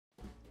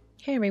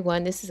Hey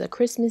everyone, this is a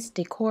Christmas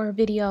decor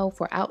video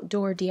for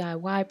outdoor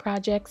DIY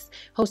projects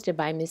hosted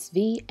by Miss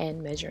V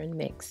and Measure and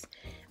Mix.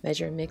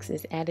 Measure and Mix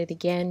is at it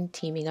again,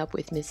 teaming up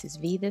with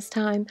Mrs. V this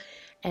time,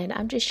 and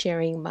I'm just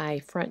sharing my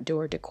front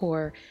door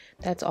decor.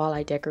 That's all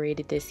I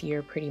decorated this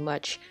year pretty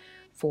much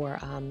for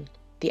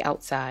the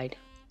outside.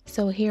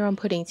 So here I'm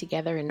putting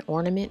together an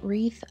ornament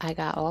wreath. I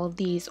got all of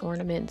these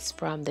ornaments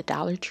from the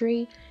Dollar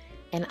Tree,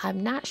 and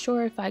I'm not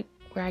sure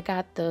where I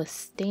got the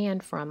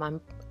stand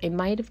from. It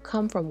might have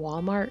come from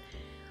Walmart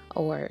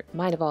or it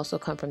might have also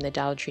come from the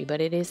Dollar Tree, but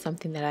it is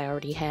something that I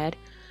already had.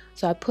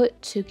 So I put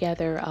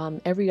together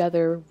every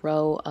other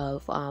row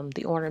of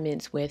the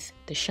ornaments with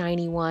the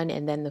shiny one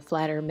and then the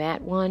flatter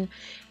matte one.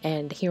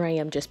 And here I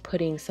am just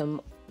putting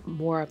some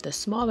more of the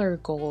smaller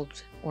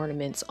gold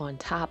ornaments on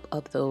top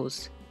of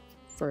those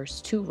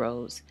first two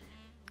rows.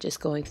 Just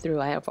going through,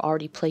 I have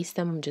already placed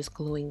them, I'm just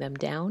gluing them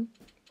down.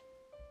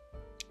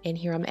 And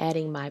here I'm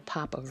adding my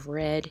pop of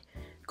red.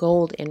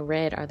 Gold and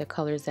red are the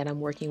colors that I'm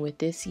working with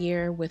this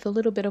year, with a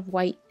little bit of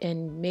white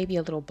and maybe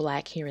a little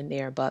black here and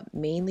there, but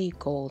mainly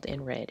gold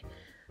and red.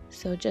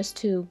 So just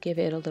to give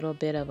it a little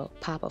bit of a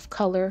pop of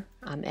color,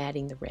 I'm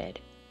adding the red.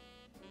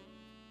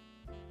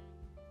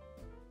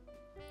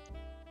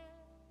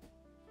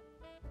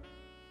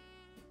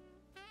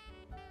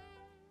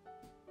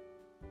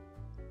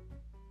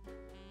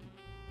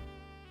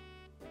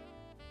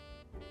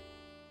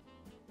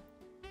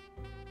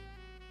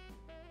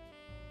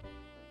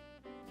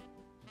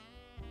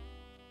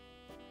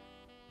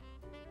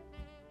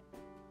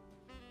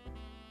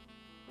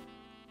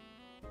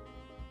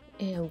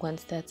 And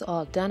once that's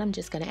all done, I'm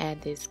just going to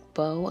add this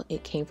bow.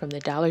 It came from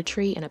the Dollar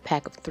Tree in a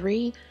pack of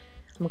 3.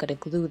 I'm going to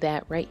glue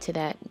that right to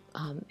that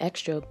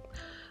extra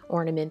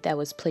ornament that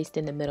was placed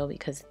in the middle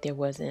because there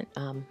wasn't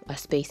a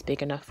space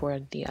big enough for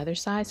the other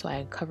side. So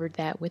I covered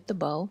that with the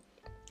bow.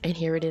 And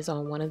here it is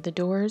on one of the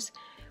doors.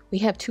 We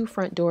have 2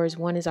 front doors.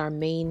 One is our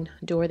main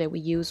door that we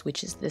use,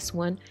 which is this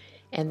one.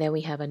 And then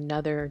we have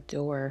another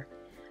door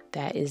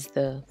that is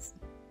the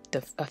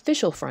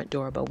official front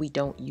door, but we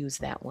don't use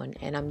that one.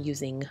 And I'm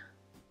using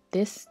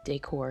this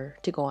decor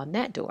to go on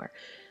that door.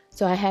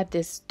 So I have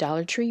this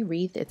Dollar Tree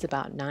wreath. It's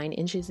about 9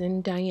 inches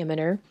in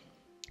diameter,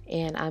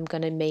 and I'm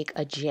gonna make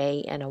a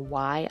J and a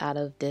Y out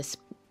of this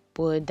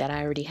wood that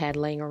I already had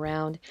laying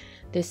around.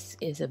 This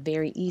is a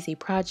very easy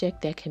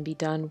project that can be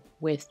done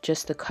with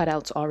just the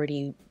cutouts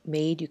already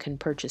made. You can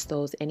purchase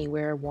those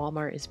anywhere.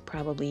 Walmart is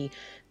probably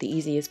the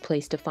easiest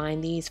place to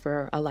find these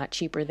for a lot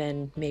cheaper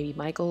than maybe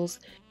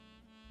Michael's.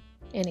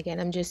 And again,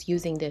 I'm just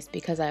using this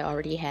because I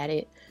already had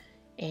it,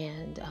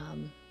 and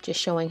just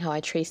showing how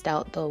I traced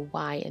out the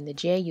Y and the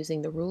J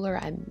using the ruler.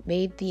 I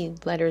made the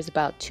letters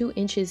about 2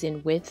 inches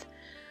in width,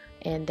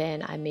 and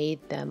then I made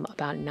them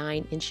about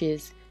 9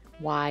 inches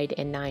wide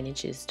and 9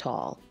 inches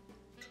tall.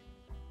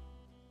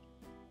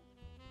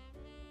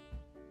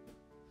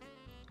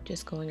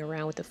 Just going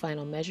around with the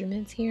final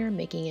measurements here,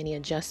 making any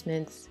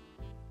adjustments.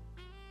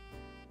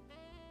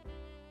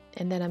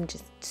 And then I'm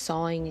just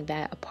sawing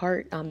that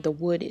apart. The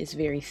wood is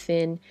very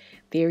thin,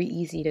 very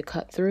easy to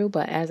cut through,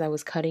 but as I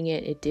was cutting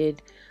it, it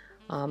did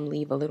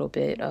leave a little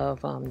bit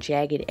of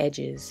jagged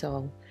edges.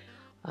 So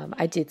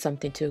I did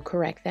something to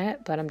correct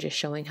that, but I'm just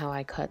showing how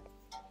I cut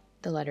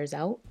the letters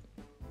out.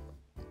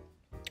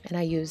 And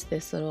I use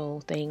this little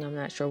thing, I'm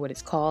not sure what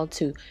it's called,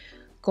 to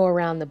go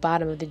around the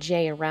bottom of the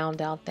J and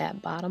round out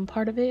that bottom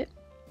part of it.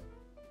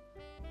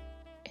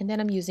 And then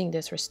I'm using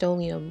this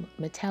Rust-Oleum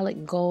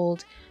metallic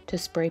gold to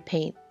spray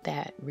paint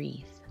that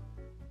wreath.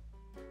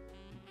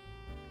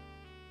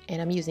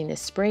 And I'm using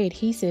this spray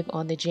adhesive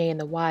on the J and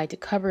the Y to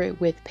cover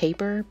it with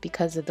paper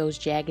because of those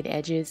jagged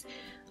edges.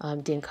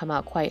 Didn't come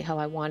out quite how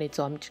I wanted,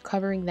 so I'm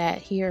covering that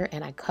here,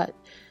 and I cut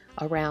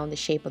around the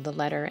shape of the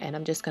letter, and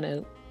I'm just going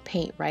to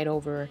paint right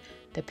over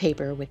the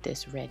paper with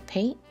this red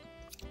paint.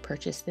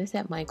 Purchased this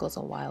at Michael's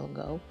a while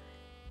ago.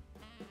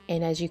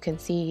 And as you can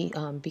see,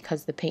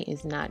 because the paint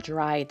is not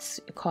dry, it's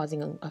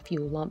causing a few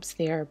lumps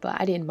there, but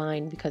I didn't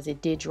mind because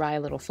it did dry a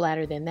little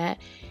flatter than that.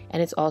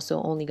 And it's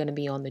also only going to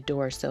be on the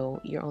door, so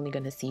you're only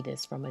going to see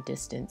this from a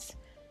distance.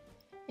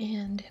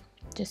 And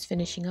just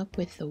finishing up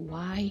with the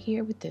Y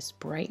here with this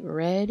bright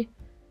red.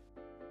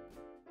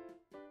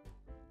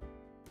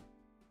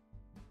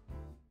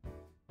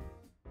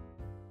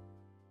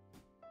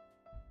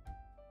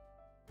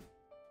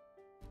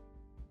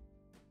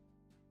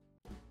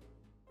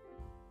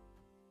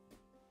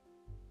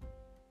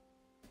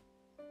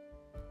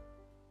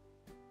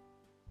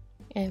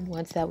 And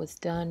once that was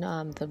done,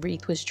 the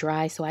wreath was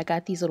dry, so I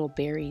got these little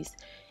berries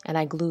and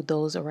I glued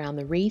those around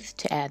the wreath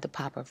to add the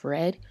pop of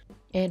red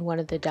and one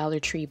of the Dollar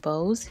Tree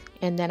bows.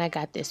 And then I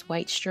got this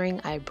white string.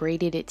 I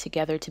braided it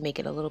together to make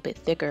it a little bit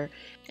thicker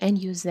and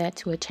used that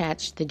to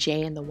attach the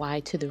J and the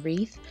Y to the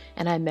wreath.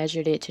 And I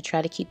measured it to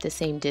try to keep the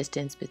same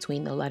distance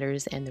between the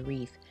letters and the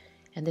wreath.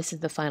 And this is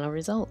the final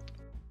result.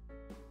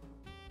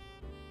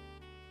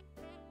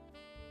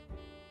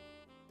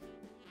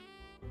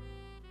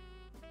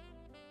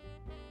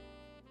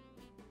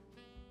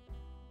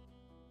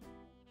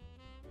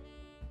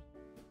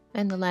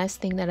 And the last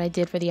thing that I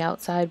did for the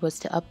outside was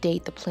to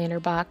update the planter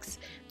box.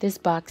 This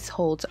box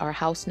holds our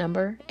house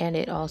number and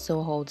it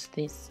also holds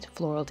this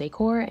floral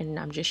decor, and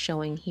I'm just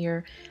showing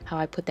here how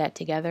I put that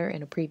together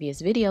in a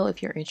previous video.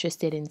 If you're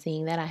interested in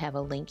seeing that, I have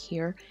a link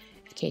here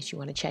in case you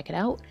want to check it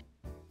out.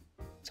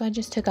 So I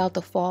just took out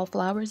the fall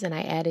flowers and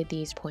I added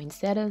these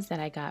poinsettias that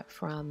I got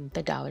from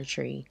the Dollar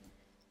Tree.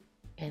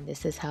 And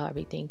this is how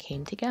everything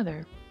came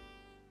together.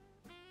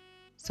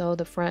 So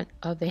the front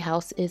of the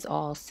house is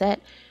all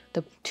set,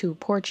 the two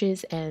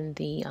porches and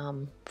the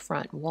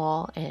front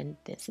wall, and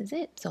this is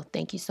it. So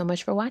thank you so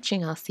much for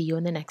watching. I'll see you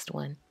in the next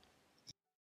one.